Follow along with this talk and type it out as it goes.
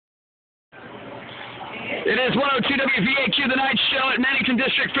It is 102 WVAQ, the night show at Mannington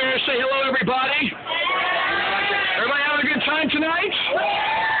District Fair. Say hello, everybody. Everybody having a good time tonight?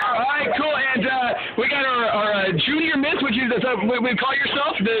 All right, cool. And we got our junior miss, which you would call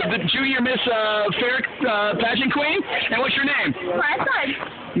yourself the junior miss fair pageant queen. And what's your name? My son.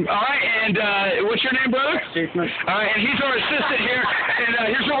 All right, and what's your name, brother? Jason. All right, and he's our assistant here.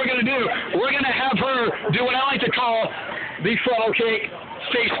 And here's what we're going to do. We're going to have her do what I like to call the funnel cake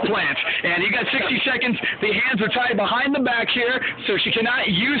face plant. And you got 60 seconds. The hands are tied behind the back here, so she cannot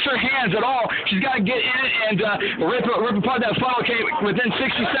use her hands at all. She's got to get in and rip apart that funnel cake within 60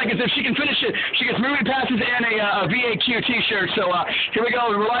 seconds. If she can finish it, she gets movie passes and a VAQ t-shirt. So here we go.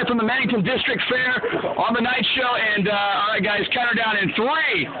 We're live from the Mannington District Fair on the night show. And all right, guys, count her down in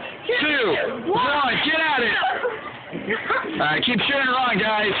 3, 2, 1. Get at it. All right, keep cheering her on,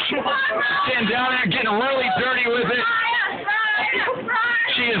 guys. Getting down there, getting really dirty with it.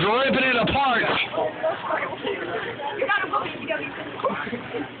 She is ripping it apart.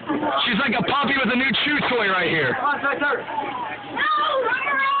 She's like a puppy with a new chew toy right here.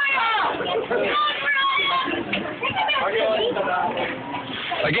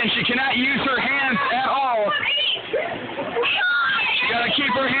 Again, she cannot use her hands at all. She got to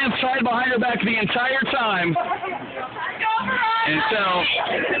keep her hands tied behind her back the entire time. And so,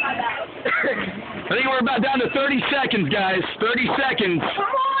 I think we're about down to 30 seconds, guys. 30 seconds.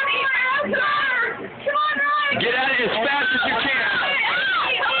 Get at it as fast as you can.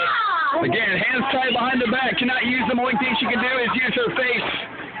 Again, hands tied behind the back. Cannot use them. Only thing she can do is use her face.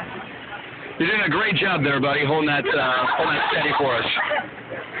 You're doing a great job there, buddy, holding that steady for us.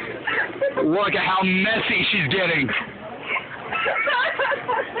 Look at how messy she's getting.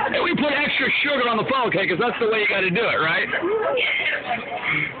 And we put extra sugar on the funnel cake because that's the way you got to do it, right?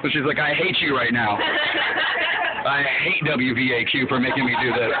 So she's like, I hate you right now. I hate WVAQ for making me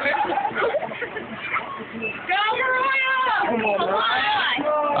do this.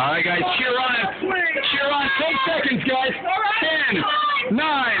 All right, guys, cheer on. Cheer on. 10 seconds, guys. 10,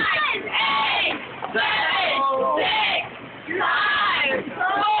 9, 8, 7, 6, 5,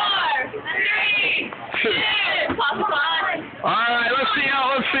 4, 3, 2, All right, let's see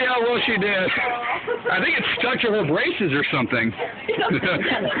how well she did. I think it's stuck to her braces or something.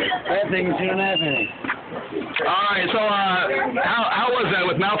 That thing's doing everything. All right, so how was that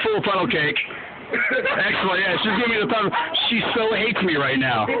with mouthful of funnel cake? Excellent. Yeah, she's giving me the thumbs. She so hates me right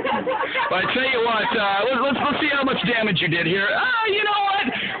now. But I tell you what, let's see how much damage you did here. You know what?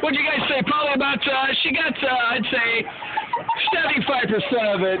 What'd you guys say? Probably about she got I'd say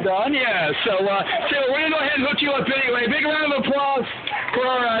 75% of it done. Yeah. So we're gonna go ahead and hook you up anyway. Big round of applause for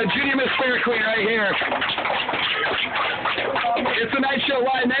our Junior Miss Fair Queen right here. It's the night show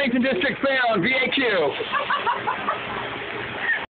live, Mannington District Fair on VAQ.